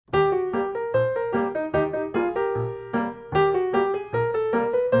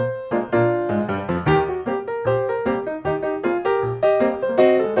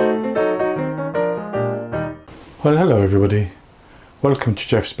Well, hello everybody. Welcome to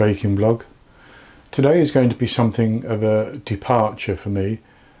Jeff's Baking Blog. Today is going to be something of a departure for me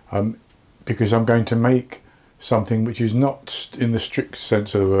because I'm going to make something which is not in the strict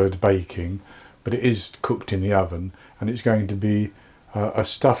sense of the word baking, but it is cooked in the oven, and it's going to be a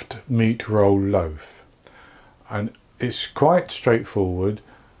stuffed meat roll loaf. And it's quite straightforward,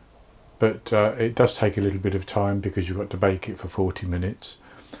 but it does take a little bit of time because you've got to bake it for 40 minutes.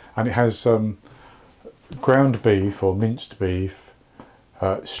 And it has ground beef or minced beef,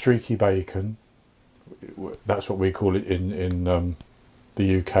 streaky bacon, that's what we call it in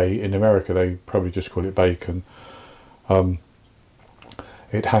the UK. In America they probably just call it bacon.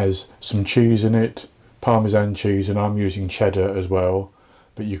 It has some cheese in it, Parmesan cheese, and I'm using cheddar as well,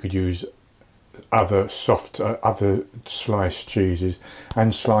 but you could use other other sliced cheeses,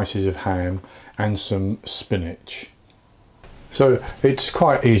 and slices of ham and some spinach. So it's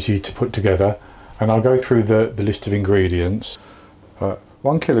quite easy to put together, and I'll go through the list of ingredients.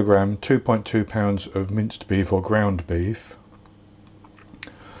 1 kilogram, 2.2 pounds of minced beef or ground beef.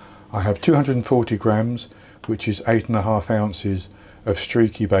 I have 240 grams, which is 8.5 ounces of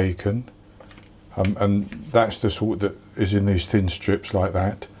streaky bacon, and that's the sort that is in these thin strips like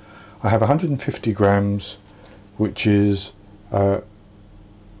that. I have 150 grams, which is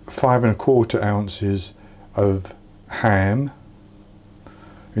 5.25 ounces of ham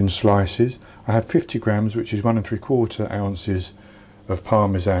in slices. I have 50 grams, which is 1.75 ounces of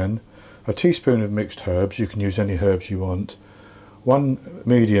Parmesan, a teaspoon of mixed herbs, you can use any herbs you want, 1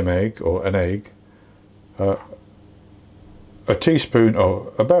 medium egg or an egg, a teaspoon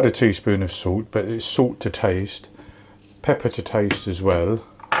or about a teaspoon of salt, but it's salt to taste, pepper to taste as well.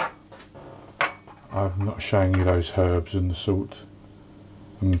 I'm not showing you those herbs and the salt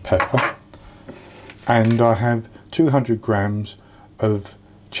and pepper. And I have 200 grams of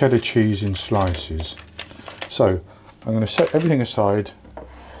cheddar cheese in slices. So I'm going to set everything aside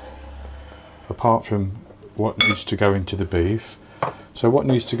apart from what needs to go into the beef. So what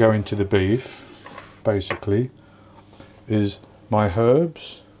needs to go into the beef basically is my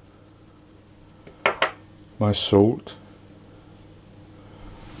herbs, my salt,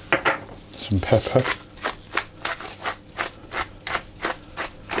 some pepper,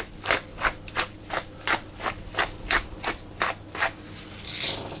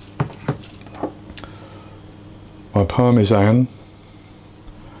 my Parmesan,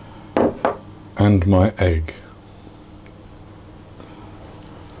 and my egg.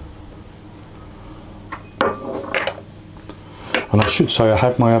 And I should say I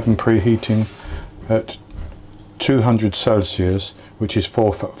have my oven preheating at 200 Celsius, which is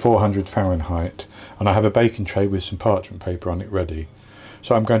 400 Fahrenheit, and I have a baking tray with some parchment paper on it ready.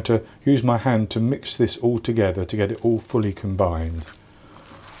 So I'm going to use my hand to mix this all together to get it all fully combined.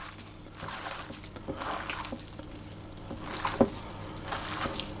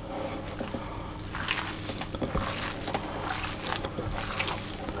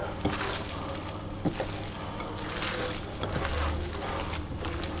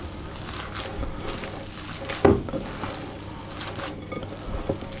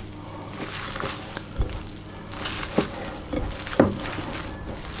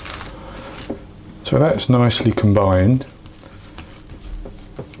 So that's nicely combined.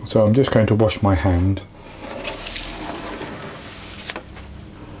 So I'm just going to wash my hand.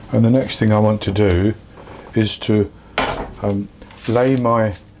 And the next thing I want to do is to lay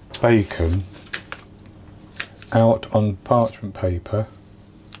my bacon out on parchment paper.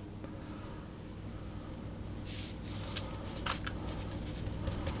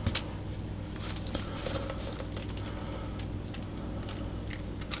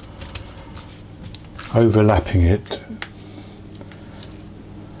 Overlapping it.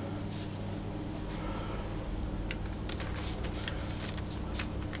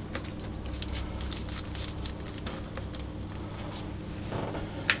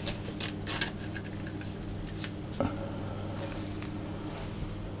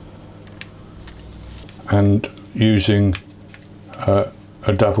 And using a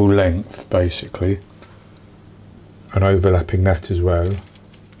double length basically, and overlapping that as well.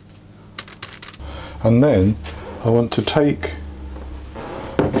 And then I want to take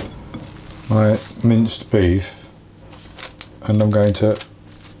my minced beef and I'm going to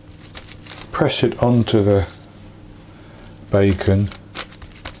press it onto the bacon,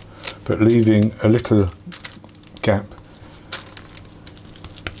 but leaving a little gap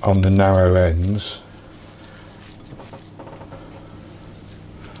on the narrow ends.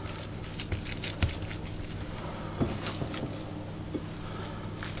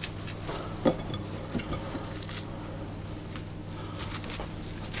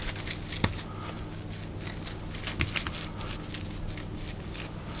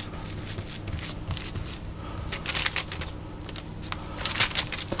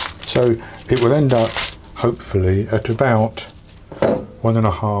 So it will end up hopefully at about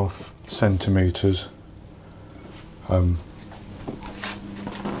 1.5 centimetres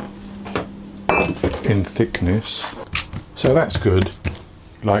in thickness. So that's good,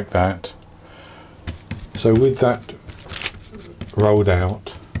 like that. So with that rolled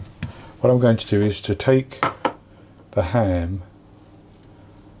out, what I'm going to do is to take the ham,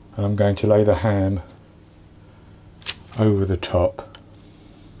 and I'm going to lay the ham over the top.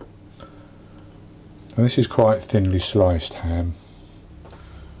 And this is quite thinly sliced ham.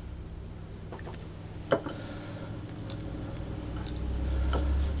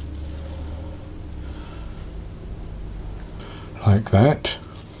 Like that.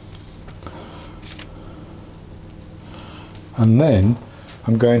 And then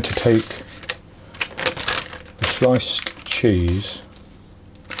I'm going to take the sliced cheese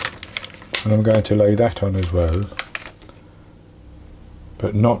and I'm going to lay that on as well,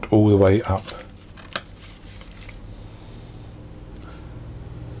 but not all the way up.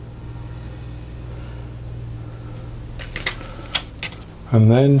 And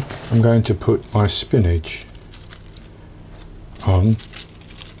then I'm going to put my spinach on.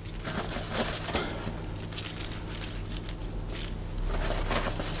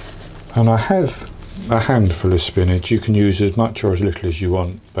 And I have a handful of spinach. You can use as much or as little as you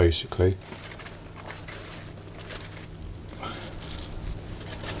want, basically.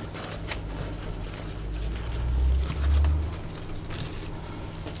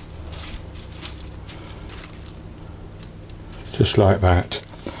 Just like that.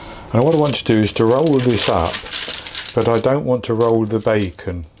 And what I want to do is to roll this up, but I don't want to roll the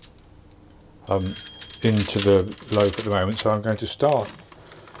bacon into the loaf at the moment, so I'm going to start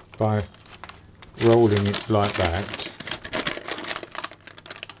by rolling it like that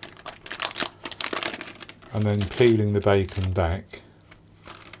and then peeling the bacon back.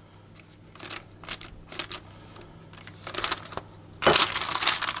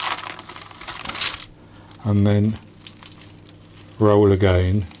 And then roll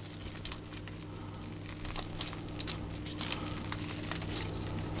again.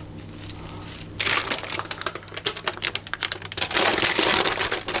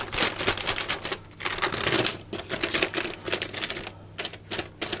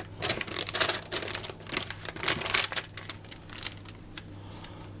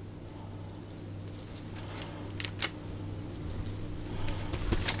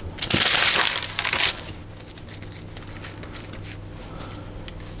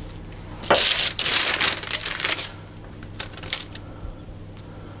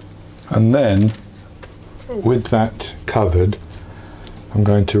 And then, with that covered, I'm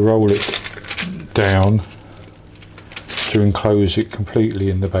going to roll it down to enclose it completely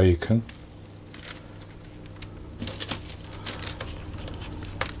in the bacon.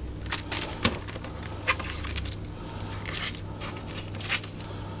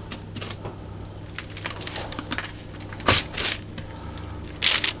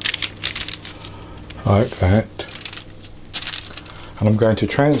 Like that. And I'm going to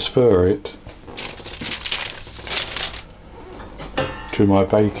transfer it to my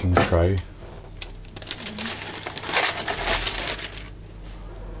baking tray.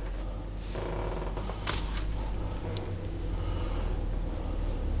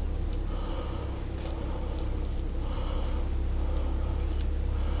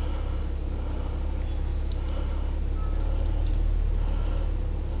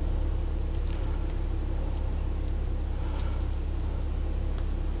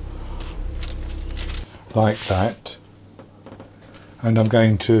 Like that, and I'm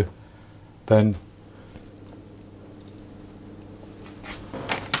going to then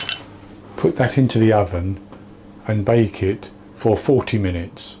put that into the oven and bake it for 40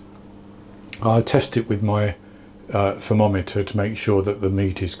 minutes. I'll test it with my thermometer to make sure that the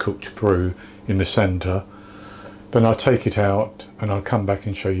meat is cooked through in the centre. Then I'll take it out and I'll come back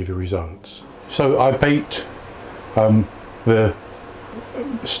and show you the results. So I baked the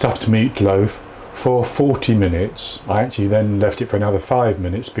stuffed meatloaf for 40 minutes. I actually then left it for another 5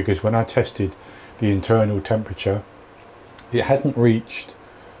 minutes because when I tested the internal temperature, it hadn't reached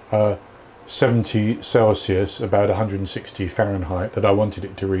 70 Celsius, about 160 Fahrenheit, that I wanted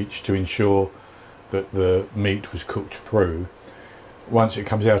it to reach to ensure that the meat was cooked through. Once it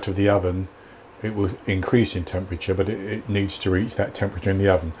comes out of the oven, it will increase in temperature, but it needs to reach that temperature in the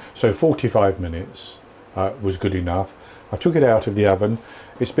oven. So 45 minutes was good enough. I took it out of the oven.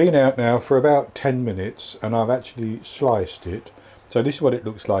 It's been out now for about 10 minutes and I've actually sliced it. So this is what it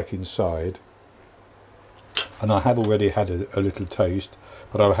looks like inside. And I have already had a little taste,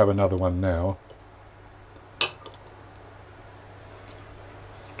 but I'll have another one now.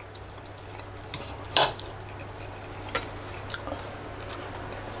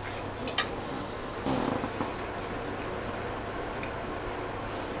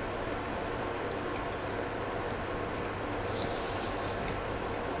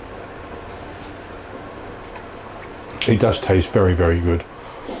 It does taste very, very good.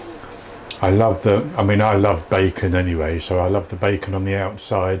 I love I love bacon anyway, so I love the bacon on the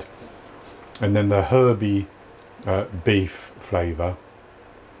outside, and then the herby beef flavour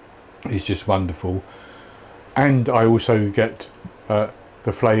is just wonderful. And I also get the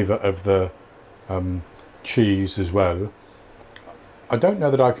flavour of the cheese as well. I don't know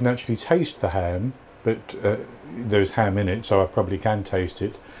that I can actually taste the ham, but there's ham in it, so I probably can taste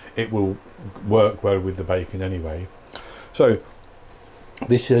it. It will work well with the bacon anyway. So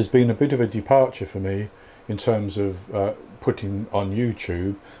this has been a bit of a departure for me in terms of putting on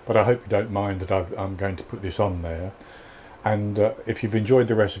YouTube, but I hope you don't mind that I'm going to put this on there. And if you've enjoyed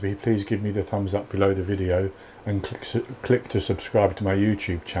the recipe, please give me the thumbs up below the video and click to subscribe to my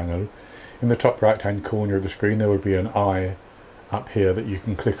YouTube channel. In the top right hand corner of the screen there will be an eye up here that you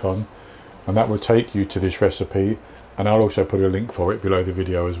can click on, and that will take you to this recipe, and I'll also put a link for it below the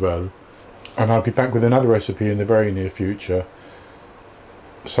video as well. And I'll be back with another recipe in the very near future.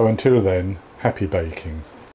 So until then, happy baking.